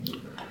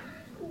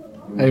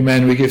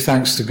Amen. We give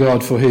thanks to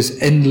God for his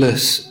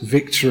endless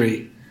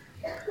victory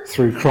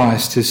through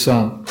Christ, his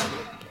Son.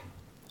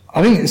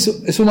 I think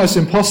it's almost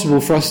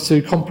impossible for us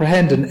to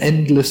comprehend an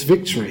endless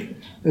victory,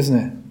 isn't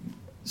it?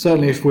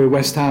 Certainly if we're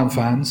West Ham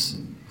fans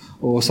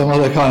or some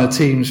other kind of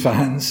team's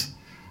fans,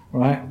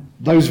 right?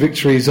 Those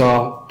victories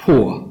are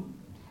poor.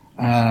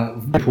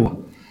 Very poor.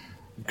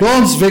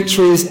 God's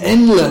victory is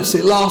endless.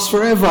 It lasts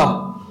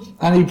forever.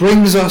 And he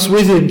brings us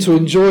with him to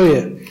enjoy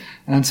it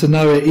and to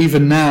know it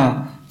even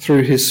now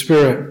through his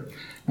Spirit.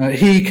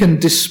 He can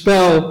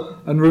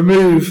dispel and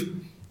remove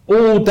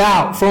all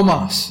doubt from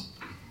us.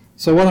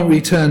 So why don't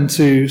we turn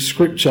to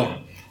Scripture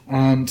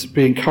and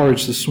be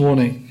encouraged this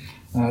morning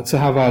to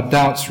have our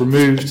doubts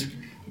removed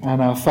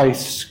and our faith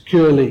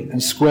securely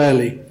and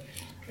squarely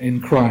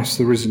in Christ,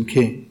 the risen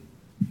King.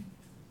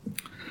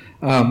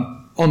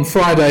 On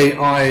Friday,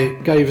 I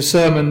gave a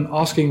sermon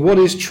asking, what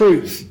is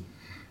truth?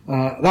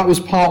 That was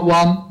part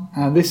 1,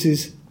 and this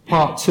is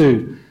part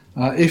 2.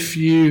 If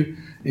you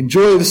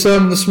enjoy the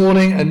sermon this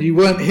morning and you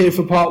weren't here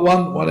for part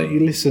 1, why don't you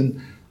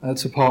listen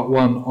to part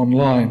 1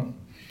 online?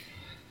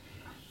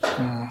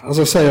 As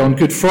I say, on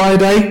Good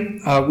Friday,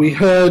 we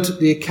heard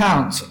the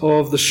account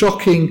of the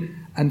shocking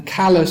and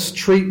callous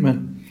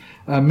treatment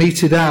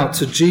meted out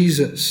to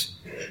Jesus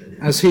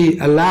as he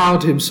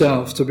allowed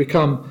himself to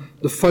become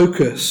the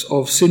focus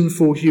of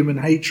sinful human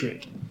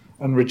hatred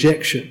and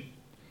rejection.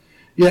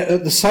 Yet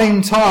at the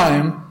same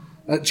time,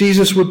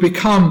 Jesus would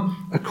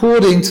become,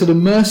 according to the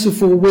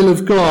merciful will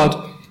of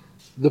God,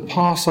 the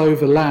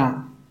Passover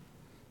lamb.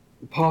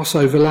 The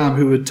Passover lamb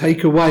who would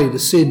take away the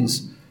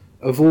sins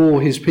of all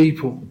his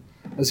people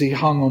as he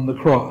hung on the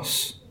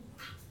cross.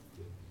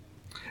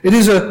 It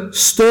is a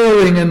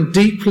stirring and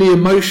deeply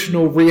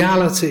emotional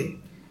reality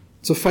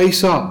to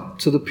face up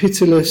to the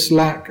pitiless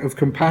lack of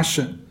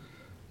compassion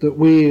that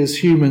we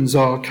as humans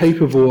are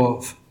capable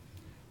of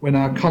when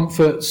our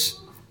comforts,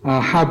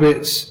 our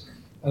habits,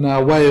 and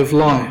our way of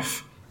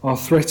life are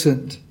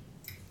threatened.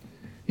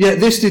 Yet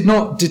this did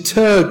not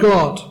deter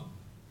God.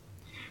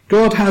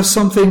 God has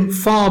something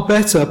far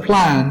better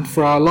planned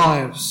for our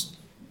lives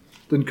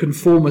than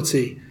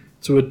conformity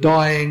to a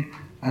dying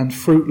and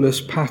fruitless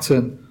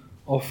pattern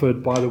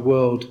offered by the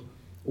world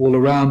all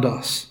around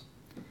us.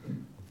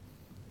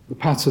 The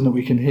pattern that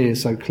we can hear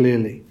so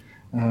clearly,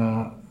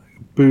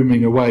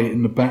 booming away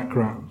in the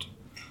background.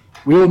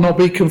 We ought not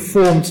be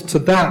conformed to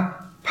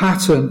that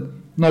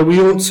pattern. No,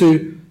 we ought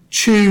to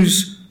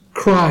choose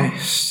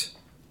Christ.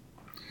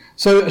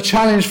 So a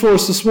challenge for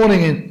us this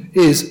morning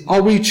is,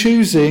 are we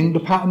choosing the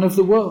pattern of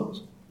the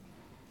world?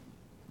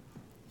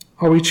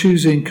 Are we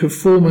choosing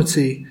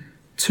conformity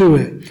to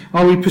it?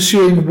 Are we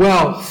pursuing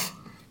wealth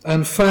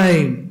and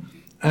fame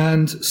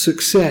and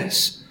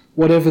success,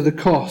 whatever the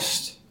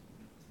cost?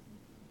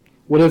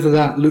 Whatever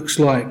that looks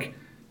like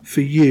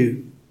for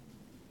you.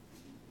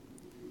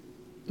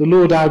 The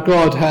Lord our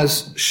God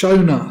has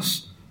shown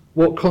us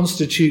what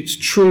constitutes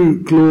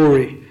true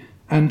glory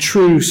and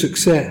true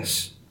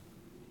success.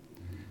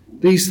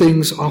 These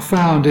things are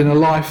found in a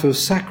life of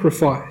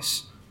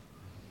sacrifice.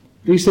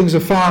 These things are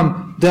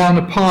found down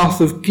a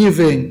path of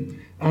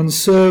giving and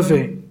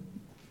serving.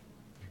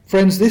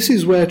 Friends, this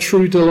is where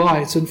true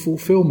delight and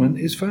fulfillment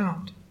is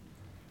found.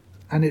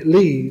 And it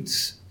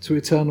leads to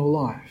eternal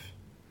life.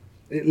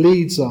 It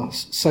leads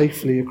us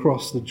safely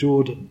across the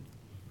Jordan.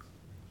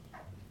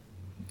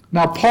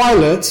 Now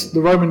Pilate,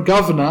 the Roman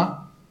governor,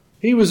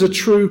 he was a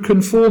true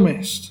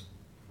conformist.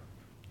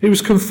 He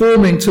was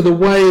conforming to the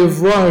way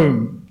of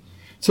Rome,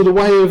 to the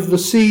way of the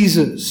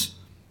Caesars.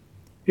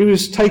 He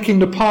was taking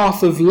the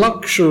path of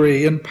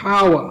luxury and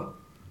power.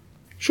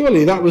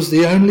 Surely that was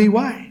the only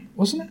way,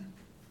 wasn't it?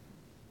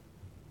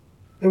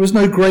 There was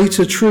no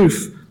greater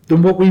truth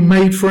than what we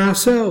made for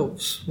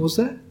ourselves, was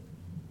there?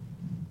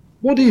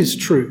 What is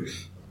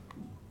truth?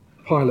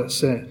 Pilate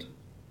said.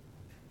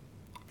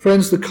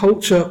 Friends, the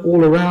culture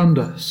all around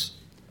us,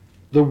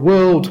 the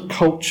world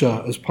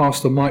culture, as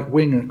Pastor Mike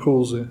Winger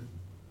calls it,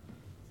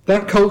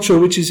 that culture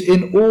which is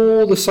in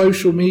all the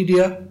social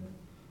media,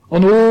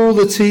 on all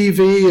the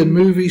TV and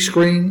movie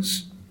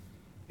screens,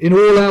 in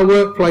all our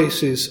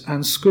workplaces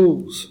and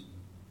schools,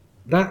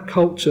 that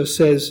culture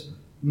says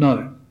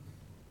no.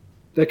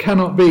 There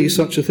cannot be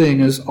such a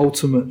thing as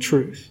ultimate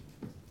truth.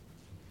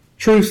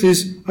 Truth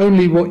is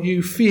only what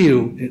you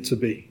feel it to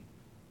be.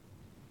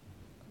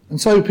 And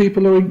so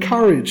people are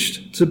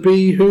encouraged to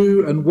be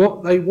who and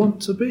what they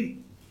want to be.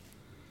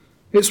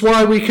 It's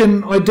why we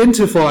can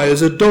identify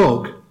as a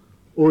dog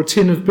or a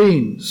tin of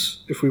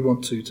beans if we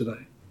want to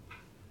today.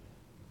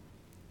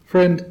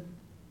 Friend,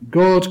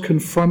 God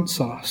confronts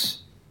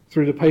us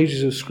through the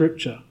pages of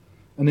Scripture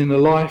and in the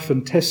life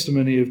and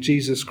testimony of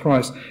Jesus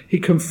Christ. He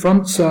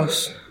confronts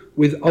us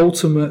with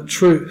ultimate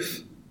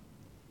truth.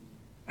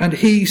 And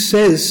he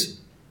says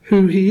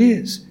who he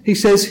is. He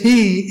says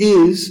he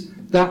is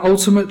that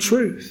ultimate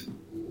truth.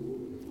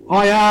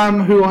 I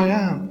am who I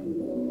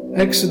am.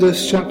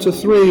 Exodus chapter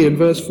 3 and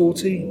verse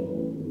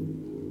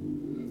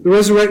 14. The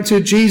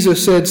resurrected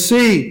Jesus said,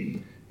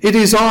 "See, it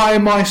is I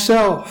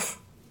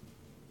myself."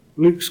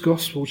 Luke's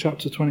Gospel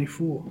chapter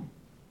 24.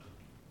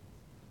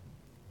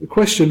 The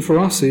question for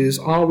us is,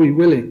 are we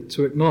willing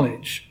to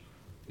acknowledge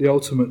the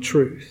ultimate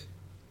truth?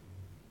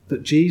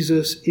 That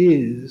Jesus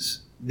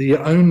is the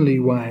only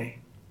way,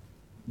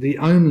 the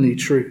only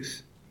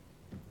truth,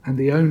 and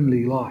the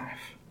only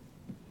life.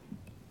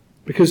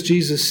 Because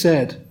Jesus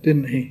said,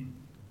 didn't he,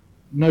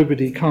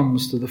 nobody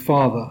comes to the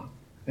Father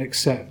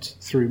except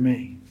through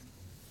me.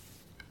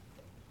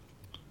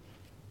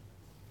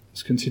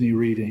 Let's continue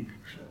reading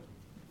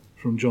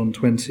from John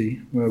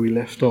 20, where we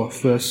left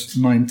off, verse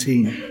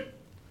 19.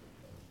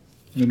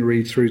 I'm going to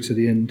read through to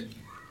the end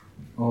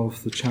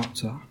of the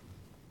chapter.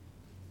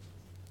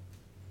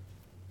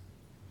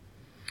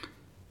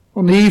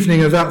 On the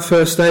evening of that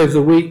first day of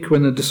the week,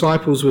 when the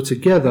disciples were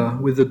together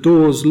with the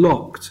doors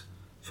locked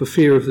for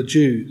fear of the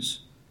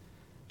Jews,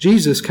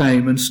 Jesus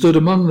came and stood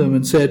among them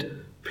and said,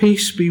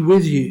 "Peace be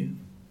with you."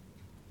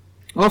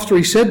 After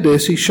he said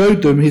this, he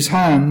showed them his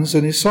hands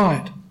and his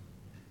side.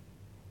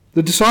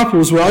 The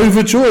disciples were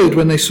overjoyed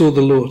when they saw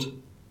the Lord.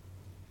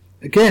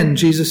 Again,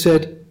 Jesus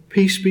said,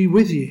 "Peace be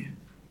with you.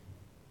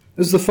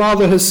 As the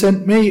Father has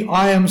sent me,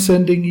 I am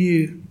sending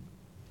you."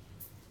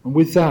 And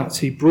with that,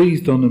 he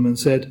breathed on them and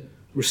said,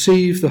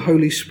 "Receive the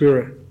Holy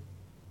Spirit.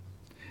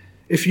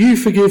 If you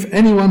forgive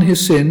anyone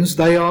his sins,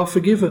 they are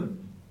forgiven.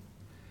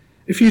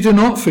 If you do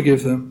not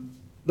forgive them,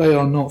 they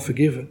are not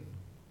forgiven."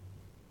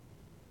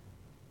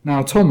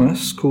 Now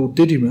Thomas, called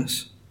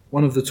Didymus,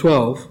 one of the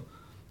 12,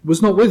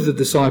 was not with the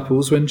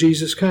disciples when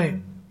Jesus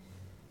came.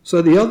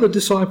 So the other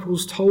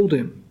disciples told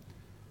him,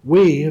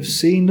 "We have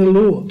seen the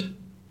Lord."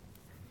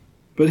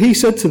 But he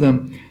said to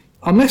them,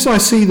 "Unless I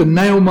see the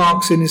nail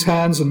marks in his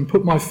hands and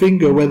put my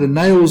finger where the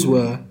nails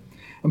were,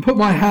 and put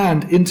my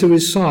hand into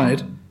his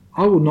side,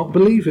 I will not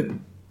believe it."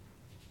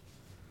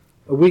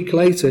 A week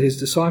later, his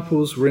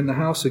disciples were in the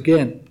house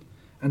again,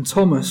 and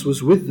Thomas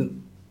was with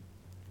them.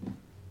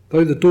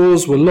 Though the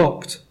doors were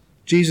locked,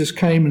 Jesus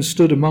came and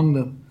stood among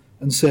them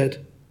and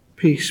said,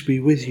 "Peace be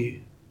with you."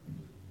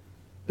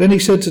 Then he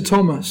said to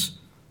Thomas,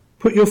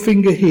 "Put your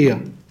finger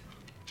here.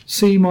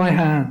 See my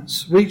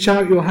hands. Reach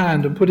out your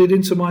hand and put it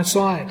into my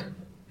side.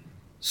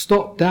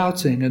 Stop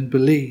doubting and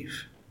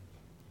believe."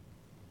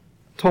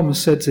 Thomas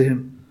said to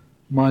him,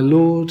 "My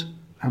Lord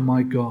and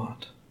my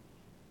God."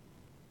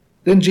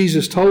 Then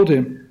Jesus told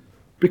him,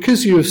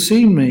 "Because you have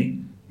seen me,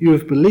 you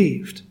have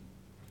believed.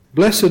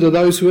 Blessed are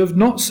those who have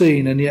not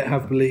seen and yet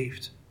have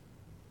believed."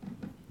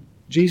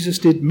 Jesus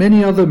did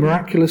many other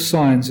miraculous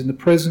signs in the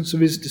presence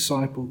of his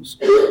disciples,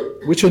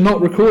 which are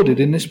not recorded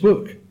in this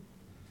book.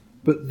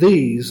 But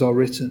these are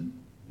written,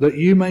 that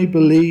you may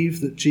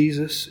believe that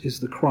Jesus is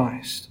the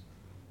Christ,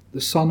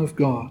 the Son of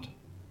God,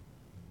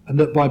 and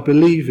that by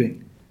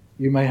believing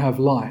you may have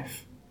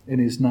life in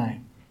his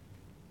name.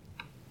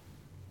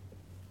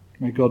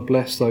 May God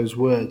bless those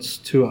words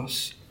to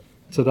us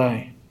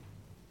today.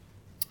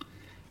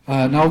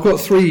 Now I've got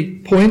 3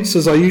 points,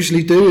 as I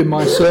usually do in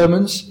my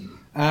sermons,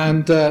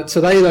 and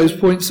today those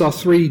points are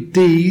 3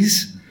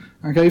 Ds.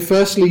 Okay,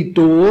 firstly,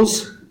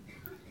 doors.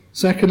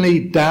 Secondly,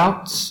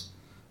 doubts.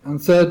 And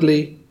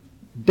thirdly,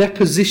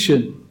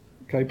 deposition.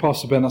 Okay,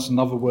 Pastor Ben, that's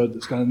another word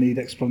that's going to need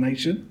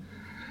explanation.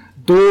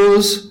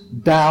 Doors,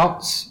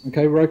 doubts,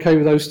 okay, we're okay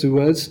with those 2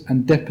 words,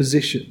 and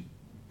deposition,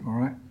 all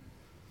right?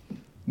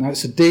 Now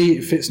it's a D,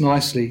 it fits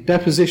nicely.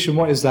 Deposition,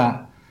 what is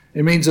that?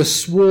 It means a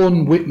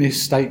sworn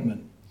witness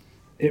statement.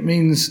 It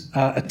means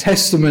a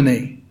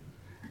testimony.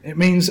 It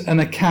means an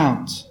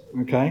account,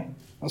 okay?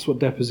 That's what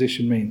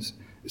deposition means.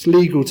 It's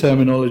legal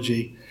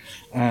terminology,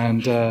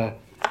 and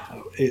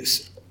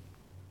it's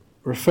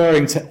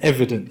referring to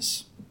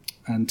evidence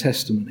and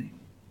testimony.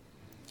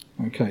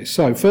 Okay,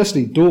 so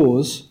firstly,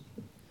 doors.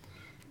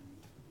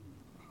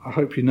 I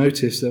hope you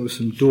noticed there were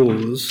some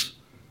doors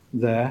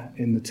there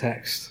in the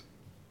text.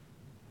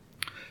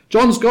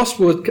 John's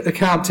Gospel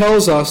account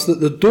tells us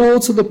that the door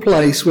to the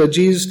place where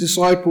Jesus'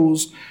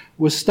 disciples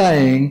were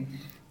staying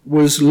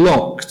was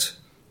locked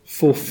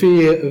for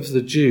fear of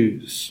the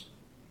Jews.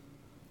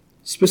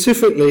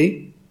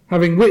 Specifically,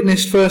 having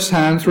witnessed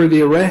firsthand through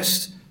the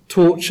arrest,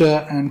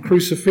 torture and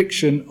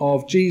crucifixion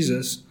of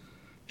Jesus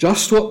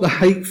just what the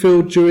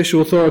hate-filled Jewish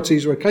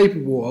authorities were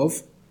capable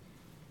of,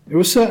 it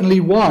was certainly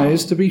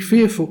wise to be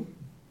fearful.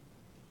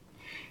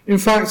 In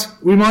fact,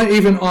 we might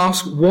even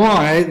ask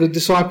why the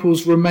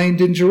disciples remained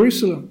in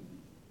Jerusalem.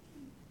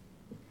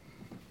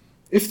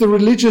 If the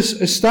religious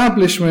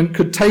establishment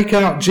could take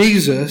out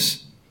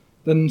Jesus,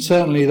 then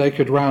certainly they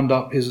could round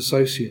up his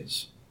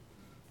associates,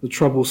 the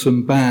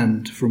troublesome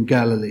band from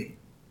Galilee.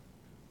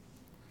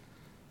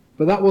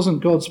 But that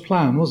wasn't God's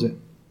plan, was it?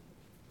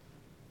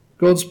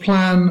 God's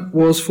plan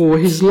was for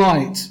his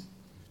light,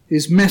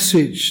 his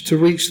message to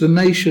reach the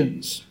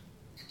nations.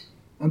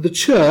 And the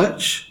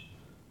church,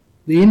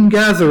 the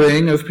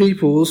ingathering of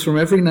peoples from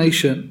every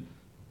nation,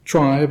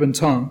 tribe and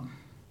tongue,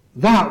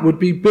 that would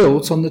be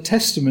built on the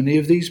testimony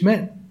of these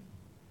men.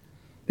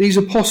 These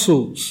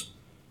apostles,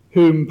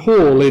 whom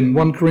Paul in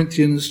 1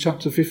 Corinthians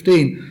chapter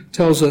 15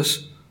 tells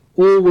us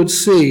all would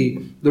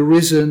see the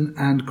risen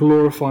and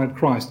glorified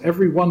Christ.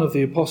 Every one of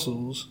the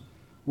apostles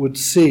would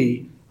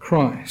see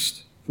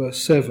Christ.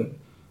 Verse 7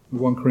 of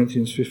 1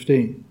 Corinthians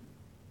 15.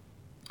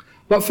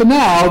 But for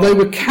now, they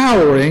were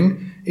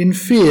cowering in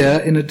fear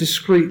in a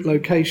discreet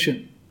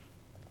location.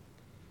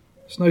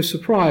 It's no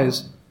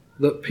surprise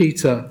that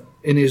Peter,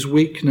 in his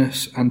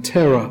weakness and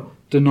terror,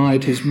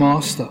 denied his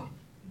master.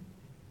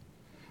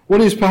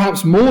 What is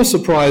perhaps more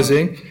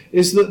surprising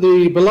is that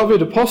the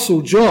beloved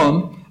apostle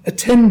John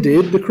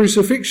attended the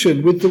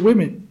crucifixion with the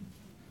women,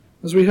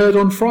 as we heard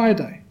on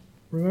Friday.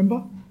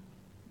 Remember?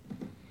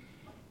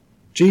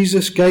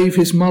 Jesus gave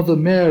his mother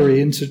Mary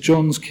into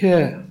John's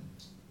care.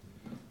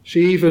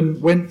 She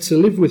even went to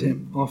live with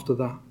him after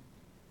that.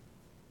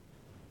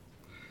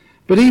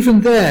 But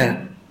even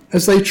there,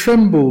 as they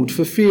trembled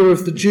for fear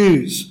of the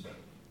Jews,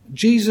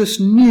 Jesus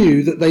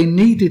knew that they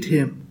needed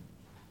him.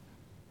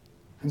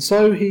 And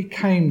so he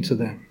came to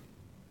them.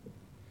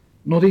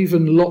 Not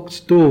even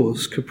locked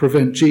doors could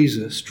prevent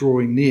Jesus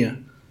drawing near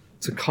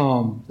to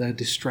calm their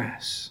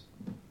distress.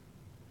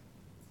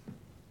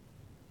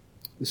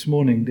 This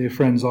morning, dear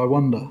friends, I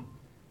wonder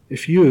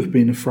if you have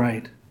been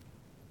afraid.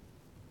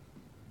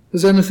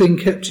 Has anything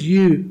kept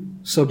you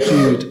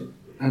subdued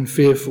and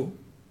fearful?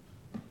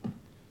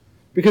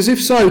 Because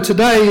if so,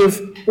 today of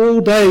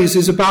all days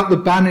is about the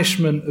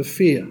banishment of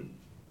fear.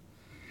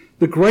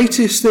 The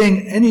greatest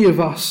thing any of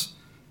us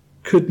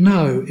could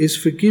know is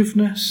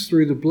forgiveness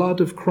through the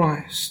blood of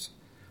Christ.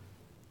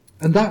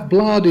 And that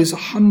blood is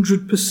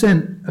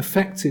 100%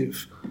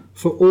 effective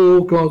for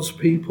all God's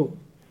people,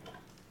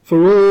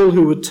 for all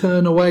who would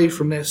turn away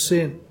from their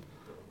sin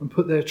and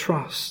put their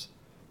trust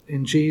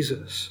in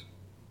Jesus.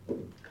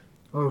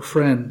 Oh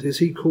friend, is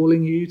he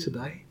calling you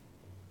today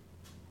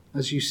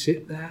as you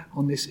sit there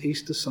on this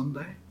Easter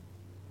Sunday?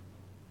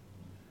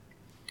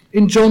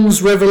 In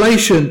John's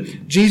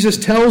revelation, Jesus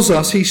tells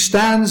us he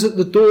stands at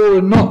the door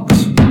and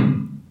knocks.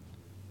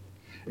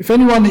 If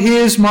anyone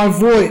hears my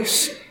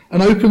voice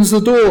and opens the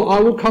door, I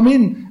will come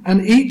in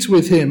and eat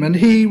with him and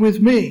he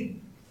with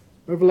me.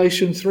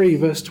 Revelation 3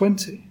 verse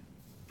 20.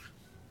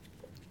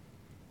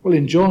 Well,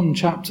 in John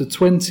chapter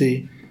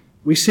 20,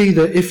 we see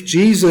that if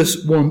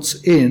Jesus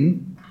wants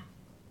in,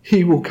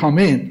 he will come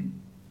in,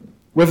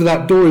 whether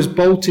that door is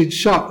bolted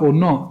shut or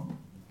not.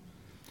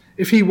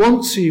 If he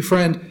wants you,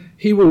 friend,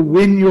 he will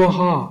win your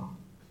heart.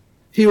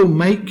 He will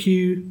make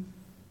you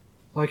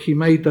like he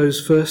made those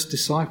first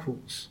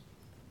disciples,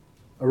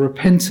 a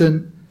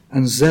repentant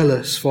and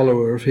zealous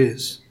follower of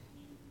his.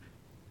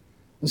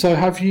 And so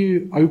have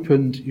you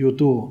opened your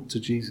door to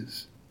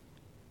Jesus?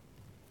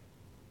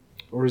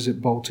 Or is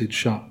it bolted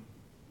shut?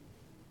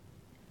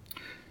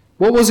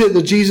 What was it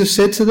that Jesus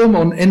said to them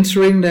on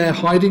entering their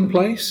hiding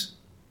place?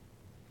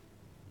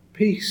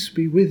 Peace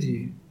be with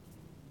you.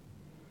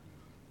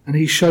 And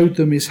he showed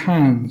them his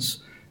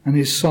hands and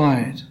his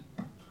side.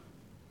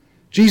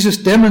 Jesus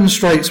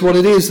demonstrates what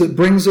it is that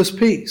brings us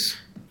peace.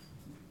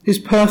 His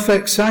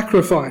perfect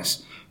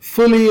sacrifice,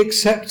 fully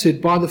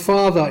accepted by the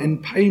Father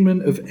in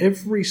payment of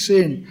every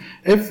sin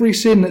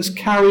that's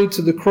carried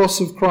to the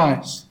cross of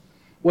Christ.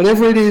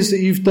 Whatever it is that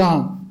you've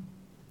done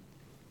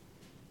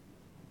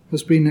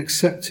has been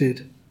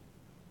accepted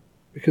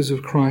because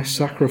of Christ's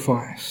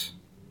sacrifice,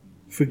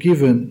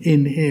 forgiven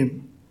in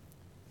him.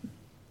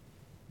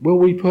 Will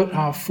we put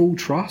our full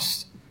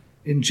trust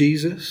in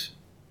Jesus,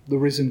 the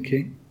risen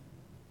King?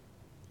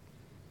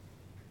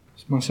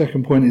 So my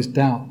second point is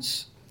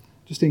doubts.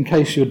 Just in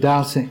case you're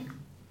doubting.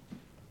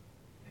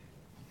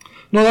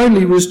 Not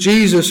only was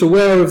Jesus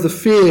aware of the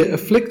fear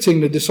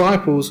afflicting the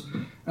disciples,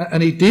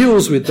 and he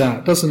deals with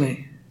that, doesn't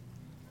he?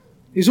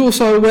 He's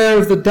also aware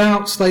of the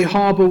doubts they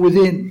harbour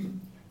within.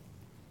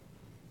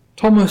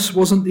 Thomas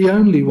wasn't the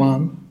only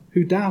one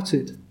who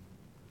doubted.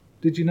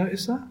 Did you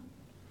notice that?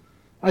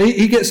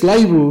 He gets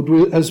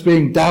labelled as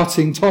being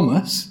doubting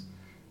Thomas,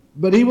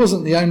 but he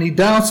wasn't the only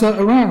doubter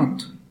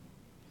around.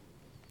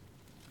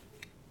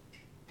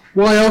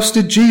 Why else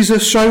did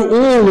Jesus show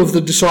all of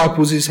the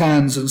disciples his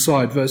hands and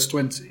side? Verse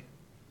 20.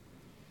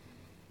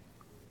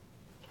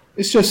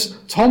 It's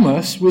just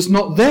Thomas was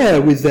not there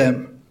with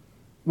them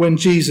when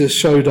Jesus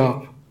showed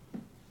up.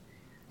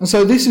 And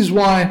so this is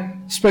why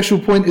special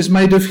point is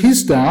made of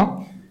his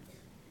doubt,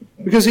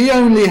 because he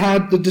only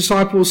had the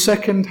disciples'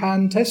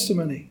 second-hand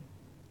testimony.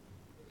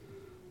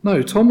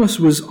 No, Thomas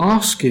was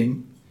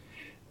asking,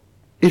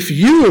 if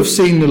you have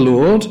seen the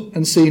Lord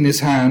and seen his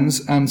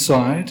hands and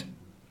side,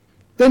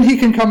 then he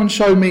can come and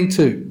show me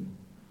too.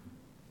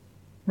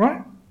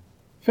 Right?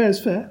 Fair is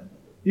fair.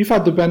 You've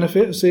had the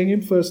benefit of seeing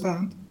him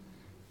firsthand.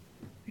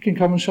 He can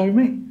come and show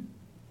me.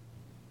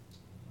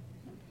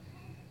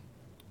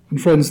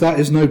 And friends, that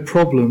is no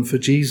problem for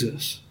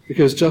Jesus,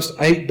 because just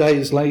 8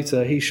 days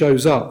later he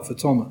shows up for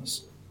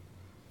Thomas.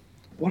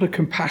 What a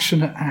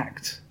compassionate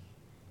act.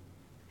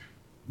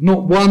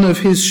 Not one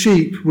of his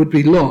sheep would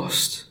be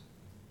lost.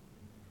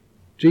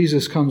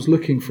 Jesus comes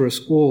looking for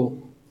us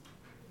all.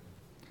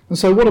 And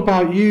so what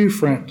about you,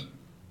 friend?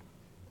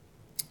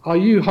 Are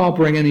you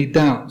harbouring any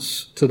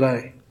doubts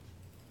today?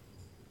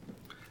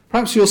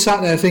 Perhaps you're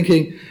sat there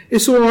thinking,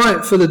 it's all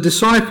right for the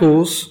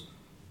disciples.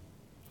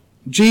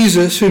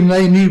 Jesus, whom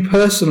they knew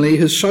personally,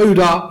 has showed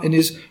up in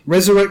his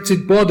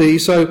resurrected body,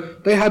 so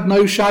they had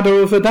no shadow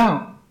of a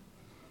doubt.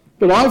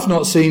 But I've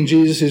not seen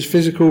Jesus'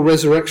 physical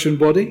resurrection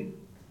body.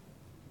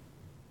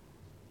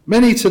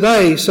 Many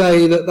today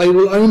say that they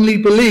will only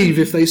believe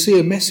if they see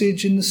a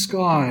message in the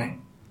sky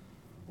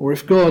or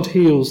if God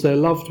heals their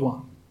loved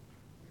one.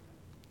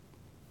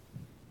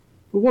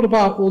 But what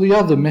about all the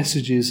other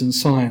messages and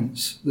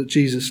signs that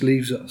Jesus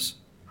leaves us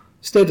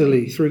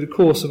steadily through the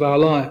course of our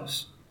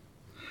lives?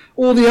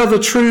 All the other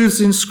truths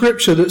in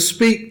Scripture that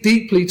speak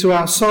deeply to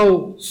our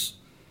souls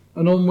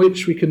and on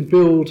which we can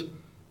build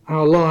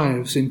our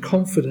lives in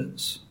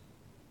confidence.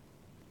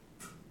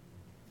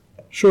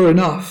 Sure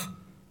enough,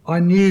 I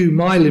knew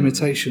my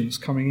limitations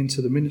coming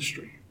into the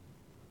ministry.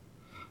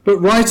 But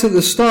right at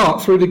the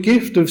start, through the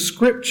gift of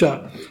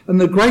Scripture and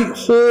the great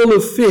haul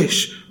of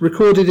fish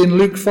recorded in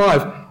Luke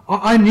 5,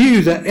 I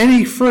knew that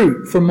any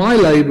fruit from my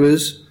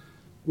labours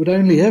would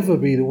only ever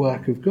be the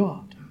work of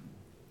God.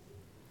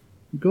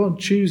 God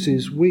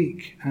chooses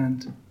weak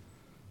and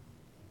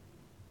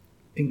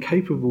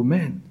incapable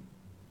men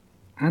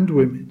and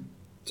women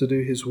to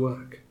do his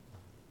work.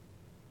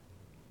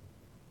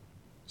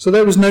 So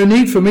there was no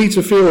need for me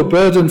to feel a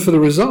burden for the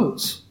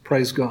results,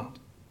 praise God.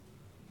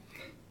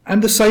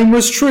 And the same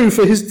was true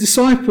for his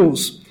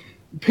disciples.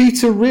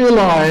 Peter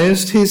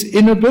realized his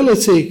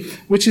inability,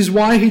 which is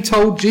why he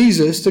told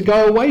Jesus to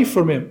go away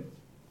from him.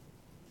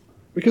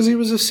 Because he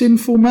was a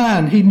sinful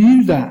man, he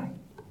knew that.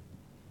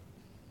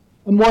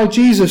 And why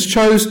Jesus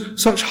chose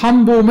such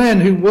humble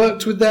men who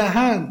worked with their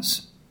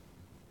hands.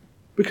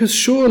 Because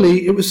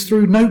surely it was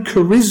through no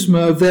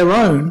charisma of their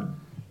own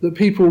that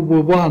people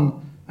were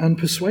won and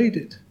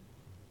persuaded.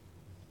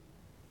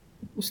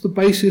 What's the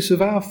basis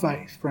of our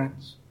faith,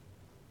 friends?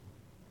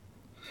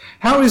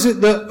 How is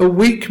it that a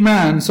weak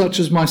man such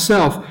as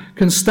myself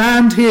can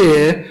stand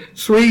here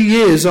 3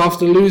 years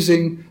after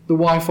losing the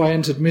wife I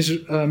entered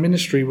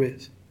ministry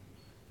with,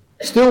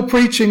 still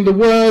preaching the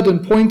word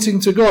and pointing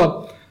to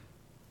God,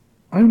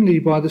 only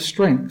by the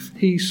strength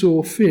he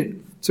saw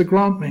fit to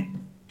grant me?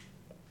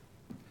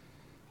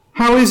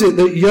 How is it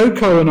that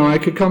Yoko and I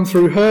could come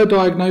through her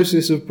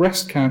diagnosis of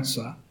breast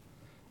cancer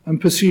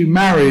and pursue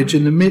marriage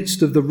in the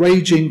midst of the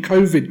raging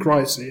COVID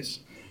crisis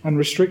and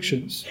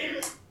restrictions?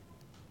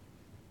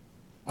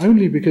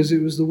 Only because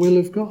it was the will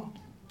of God.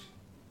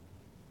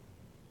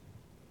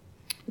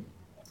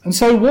 And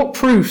so what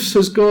proofs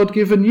has God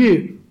given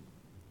you?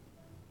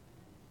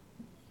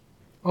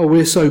 Oh,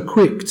 we're so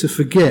quick to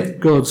forget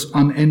God's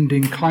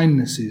unending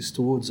kindnesses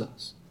towards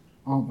us,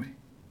 aren't we?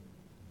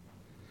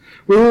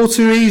 We're all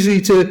too easy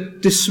to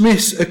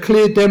dismiss a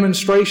clear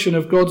demonstration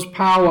of God's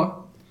power,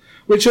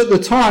 which at the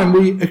time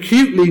we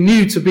acutely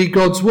knew to be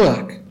God's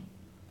work.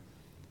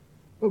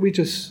 But we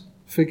just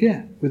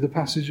forget with the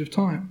passage of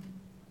time.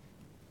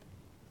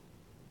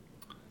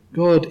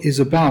 God is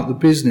about the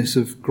business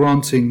of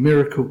granting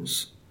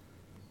miracles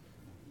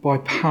by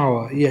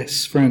power.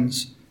 Yes,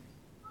 friends,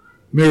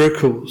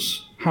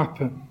 miracles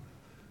happen.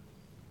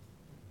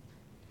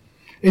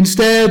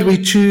 Instead,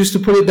 we choose to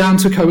put it down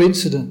to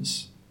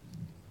coincidence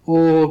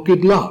or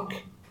good luck.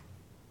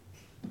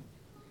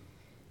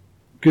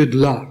 Good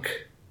luck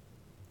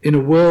in a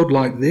world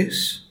like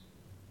this,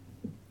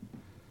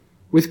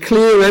 with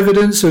clear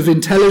evidence of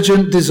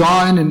intelligent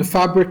design in the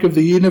fabric of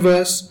the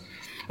universe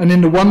and in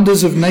the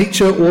wonders of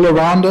nature all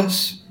around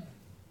us.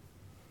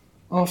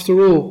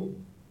 After all,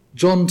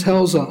 John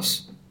tells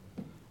us,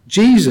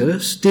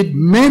 Jesus did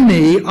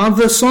many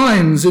other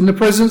signs in the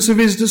presence of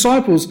his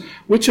disciples,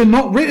 which are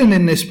not written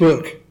in this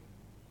book.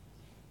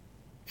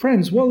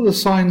 Friends, what are the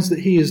signs that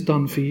he has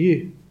done for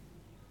you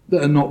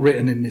that are not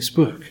written in this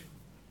book?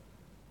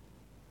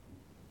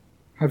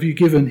 Have you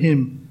given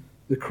him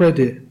the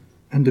credit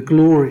and the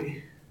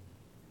glory?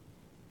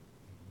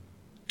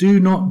 Do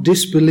not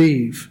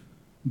disbelieve,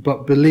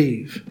 but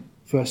believe,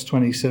 verse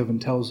 27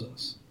 tells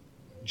us.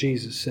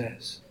 Jesus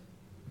says,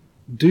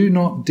 do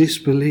not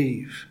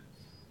disbelieve,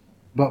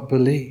 but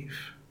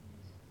believe.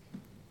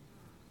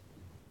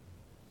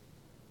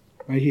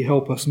 May he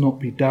help us not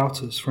be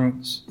doubters,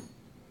 friends.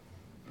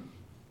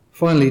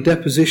 Finally,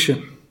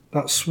 deposition,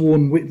 that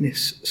sworn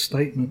witness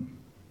statement.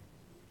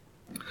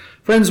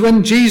 Friends,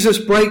 when Jesus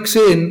breaks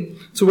in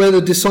to where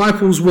the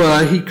disciples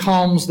were, he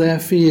calms their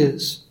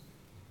fears.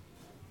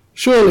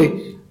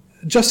 Surely,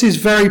 just his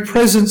very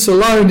presence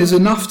alone is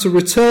enough to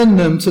return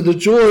them to the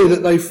joy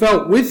that they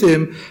felt with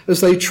him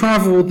as they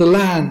travelled the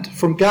land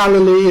from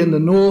Galilee in the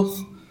north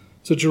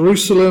to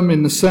Jerusalem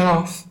in the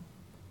south.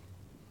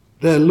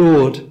 Their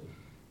Lord,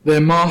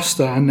 their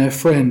Master and their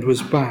friend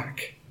was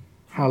back.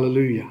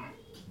 Hallelujah.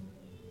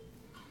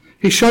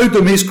 He showed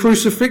them his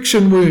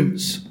crucifixion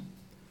wounds,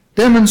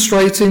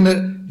 demonstrating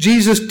that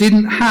Jesus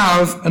didn't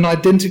have an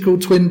identical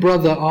twin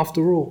brother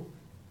after all,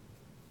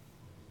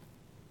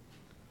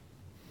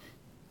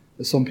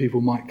 as some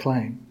people might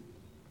claim.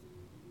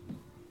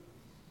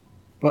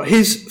 But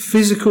his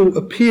physical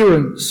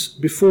appearance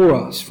before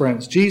us,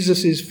 friends,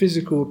 Jesus'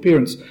 physical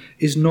appearance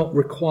is not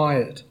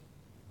required.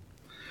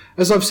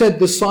 As I've said,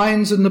 the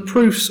signs and the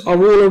proofs are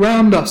all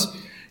around us.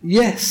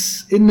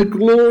 Yes, in the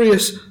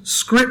glorious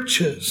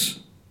scriptures,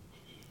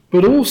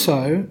 but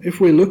also,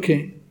 if we're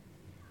looking,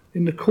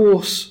 in the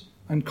course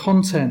and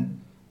content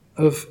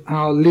of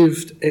our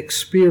lived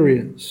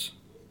experience.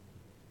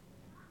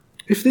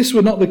 If this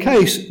were not the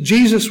case,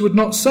 Jesus would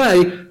not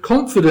say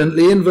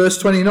confidently in verse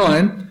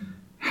 29,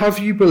 "Have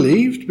you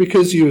believed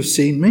because you have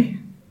seen me?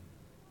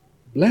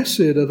 Blessed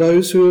are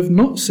those who have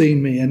not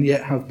seen me and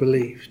yet have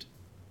believed."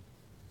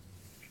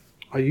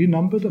 Are you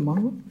numbered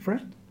among them,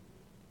 friend?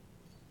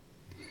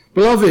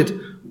 Beloved,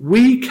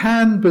 we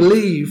can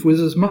believe with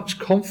as much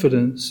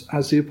confidence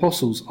as the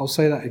apostles. I'll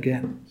say that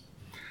again.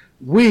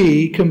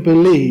 We can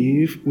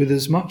believe with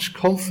as much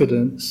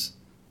confidence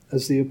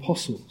as the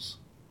apostles.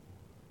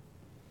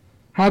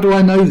 How do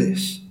I know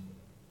this?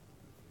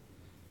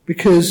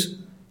 Because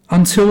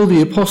until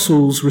the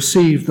apostles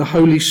received the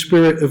Holy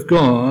Spirit of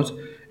God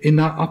in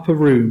that upper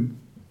room,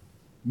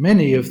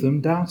 many of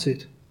them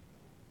doubted.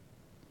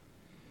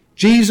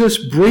 Jesus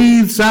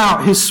breathes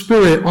out his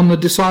Spirit on the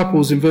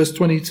disciples in verse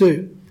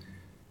 22.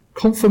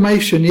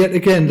 Confirmation yet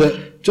again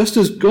that just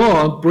as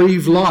God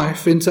breathed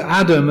life into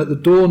Adam at the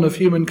dawn of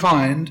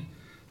humankind,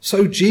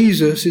 so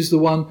Jesus is the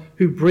one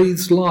who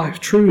breathes life,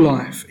 true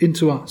life,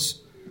 into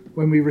us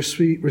when we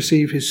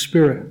receive his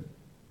Spirit.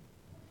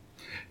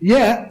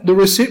 Yet the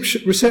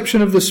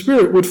reception of the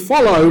Spirit would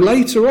follow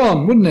later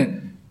on, wouldn't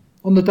it?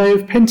 On the day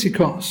of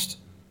Pentecost,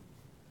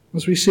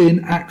 as we see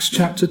in Acts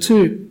chapter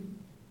 2.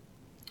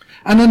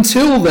 And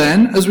until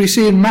then, as we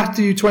see in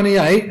Matthew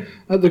 28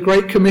 at the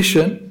Great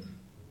Commission,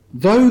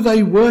 though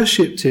they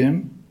worshipped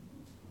him,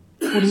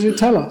 what does it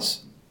tell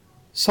us?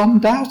 Some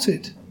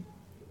doubted.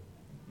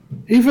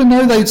 Even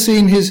though they'd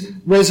seen his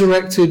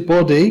resurrected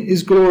body,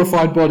 his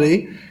glorified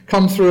body,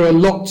 come through a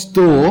locked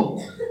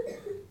door,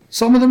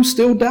 some of them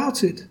still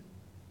doubted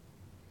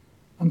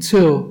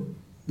until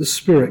the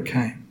Spirit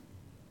came.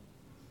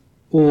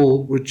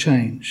 All would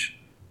change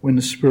when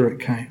the Spirit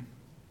came.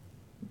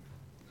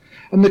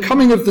 And the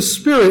coming of the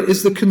Spirit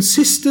is the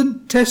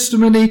consistent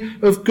testimony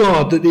of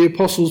God that the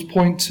apostles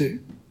point to.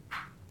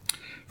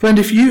 Friend,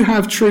 if you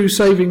have true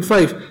saving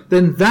faith,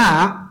 then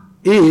that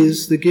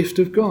is the gift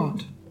of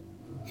God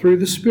through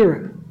the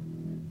Spirit.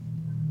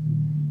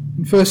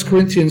 In 1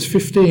 Corinthians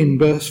 15,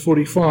 verse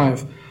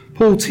 45,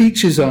 Paul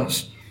teaches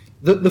us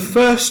that the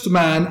first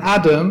man,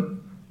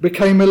 Adam,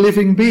 became a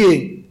living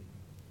being.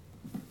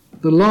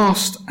 The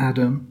last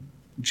Adam,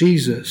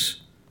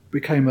 Jesus,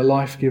 became a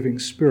life-giving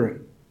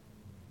spirit.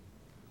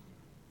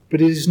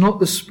 But it is not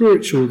the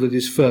spiritual that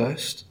is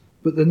first,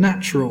 but the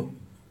natural,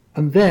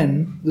 and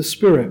then the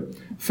spirit.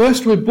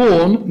 First we're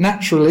born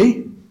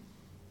naturally,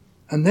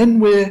 and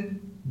then we're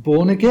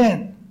born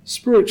again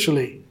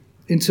spiritually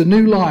into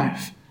new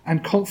life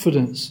and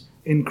confidence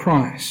in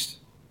Christ.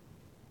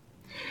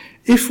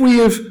 If we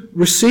have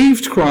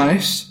received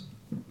Christ,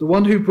 the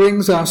one who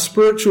brings our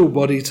spiritual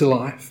body to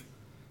life,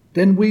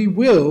 then we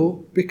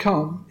will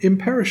become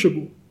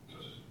imperishable.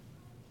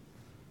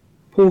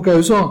 Paul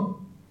goes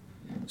on.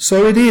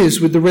 So it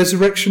is with the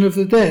resurrection of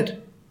the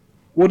dead.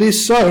 What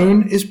is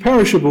sown is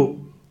perishable.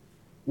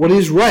 What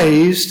is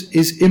raised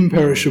is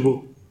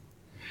imperishable.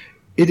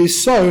 It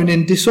is sown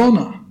in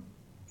dishonour.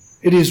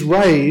 It is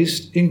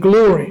raised in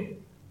glory.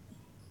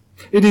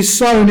 It is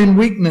sown in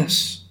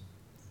weakness.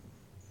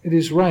 It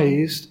is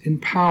raised in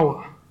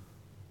power.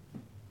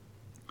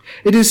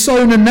 It is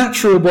sown a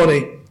natural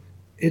body.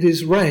 It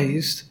is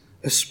raised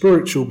a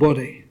spiritual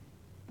body.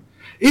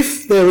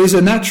 If there is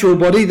a natural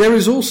body, there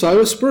is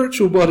also a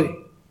spiritual body.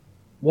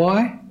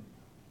 Why?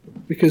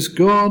 Because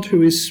God,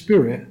 who is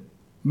Spirit,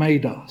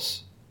 made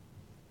us,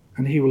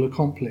 and he will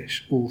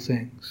accomplish all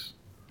things.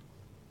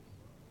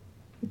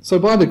 So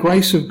by the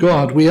grace of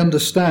God, we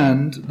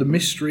understand the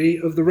mystery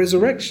of the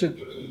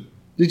resurrection.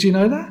 Did you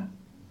know that?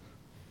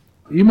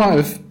 You might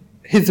have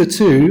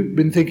hitherto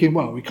been thinking,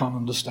 well, we can't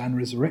understand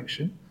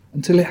resurrection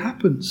until it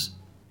happens.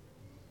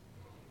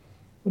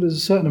 Well, there's a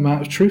certain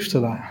amount of truth to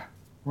that,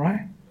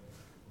 right?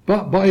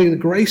 But by the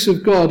grace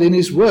of God in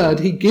his word,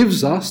 he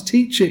gives us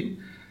teaching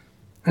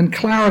and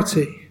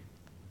clarity.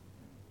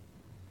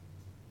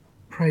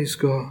 Praise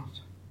God.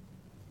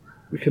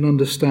 We can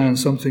understand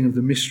something of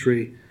the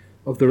mystery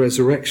of the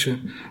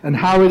resurrection and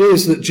how it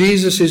is that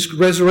Jesus'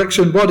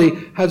 resurrection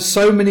body had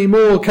so many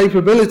more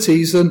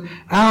capabilities than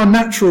our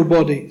natural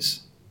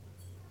bodies.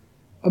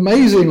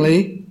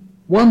 Amazingly,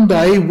 one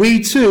day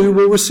we too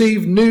will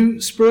receive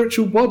new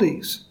spiritual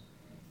bodies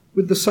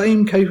with the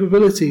same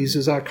capabilities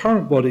as our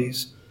current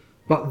bodies,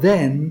 but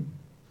then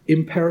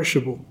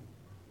imperishable,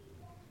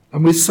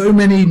 and with so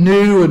many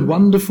new and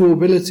wonderful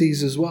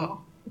abilities as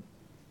well.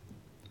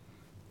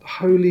 The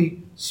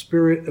Holy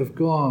Spirit of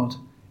God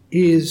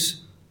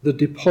is the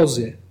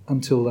deposit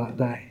until that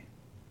day.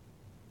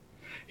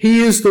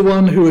 He is the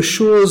one who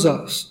assures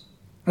us,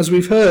 as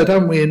we've heard,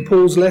 haven't we, in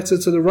Paul's letter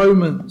to the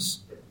Romans.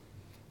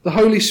 The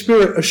Holy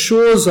Spirit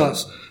assures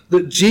us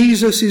that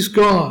Jesus is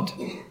God,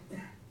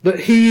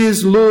 that he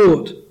is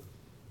Lord,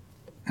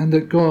 and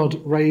that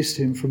God raised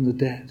him from the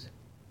dead.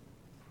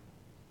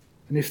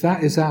 And if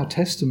that is our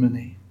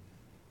testimony,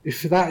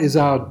 if that is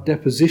our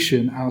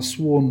deposition, our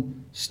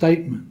sworn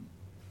statement,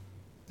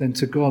 then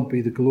to God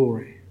be the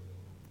glory.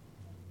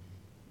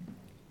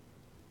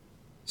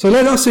 So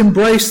let us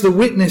embrace the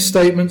witness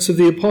statements of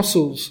the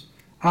apostles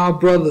our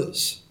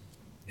brothers,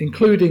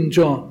 including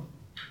John,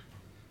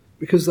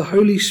 because the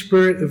Holy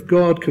Spirit of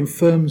God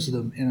confirms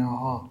them in our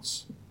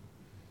hearts.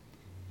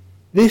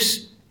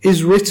 This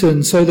is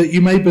written so that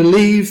you may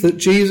believe that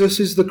Jesus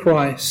is the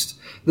Christ,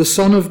 the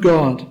Son of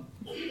God,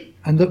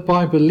 and that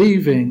by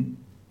believing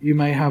you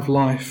may have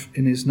life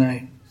in his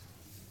name.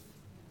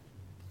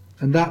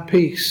 And that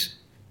peace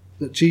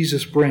that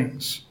Jesus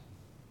brings,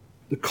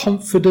 the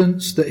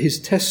confidence that his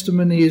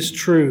testimony is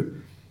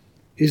true,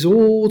 is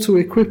all to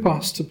equip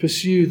us to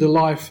pursue the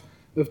life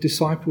of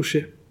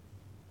discipleship.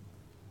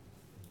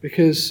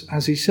 Because,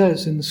 as he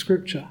says in the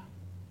scripture,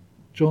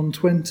 John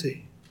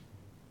 20,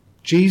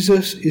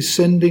 Jesus is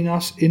sending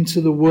us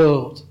into the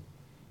world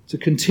to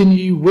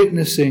continue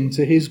witnessing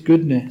to his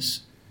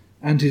goodness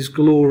and his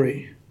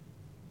glory.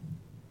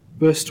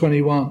 Verse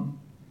 21,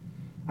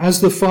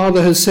 as the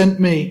Father has sent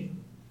me,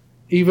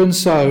 even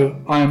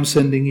so I am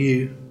sending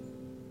you.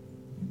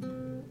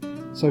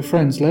 So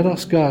friends, let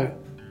us go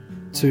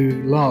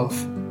to love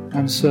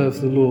and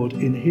serve the Lord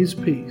in his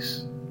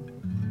peace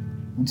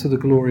and to the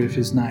glory of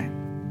his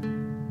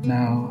name,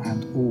 now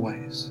and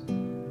always.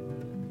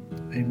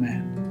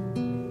 Amen.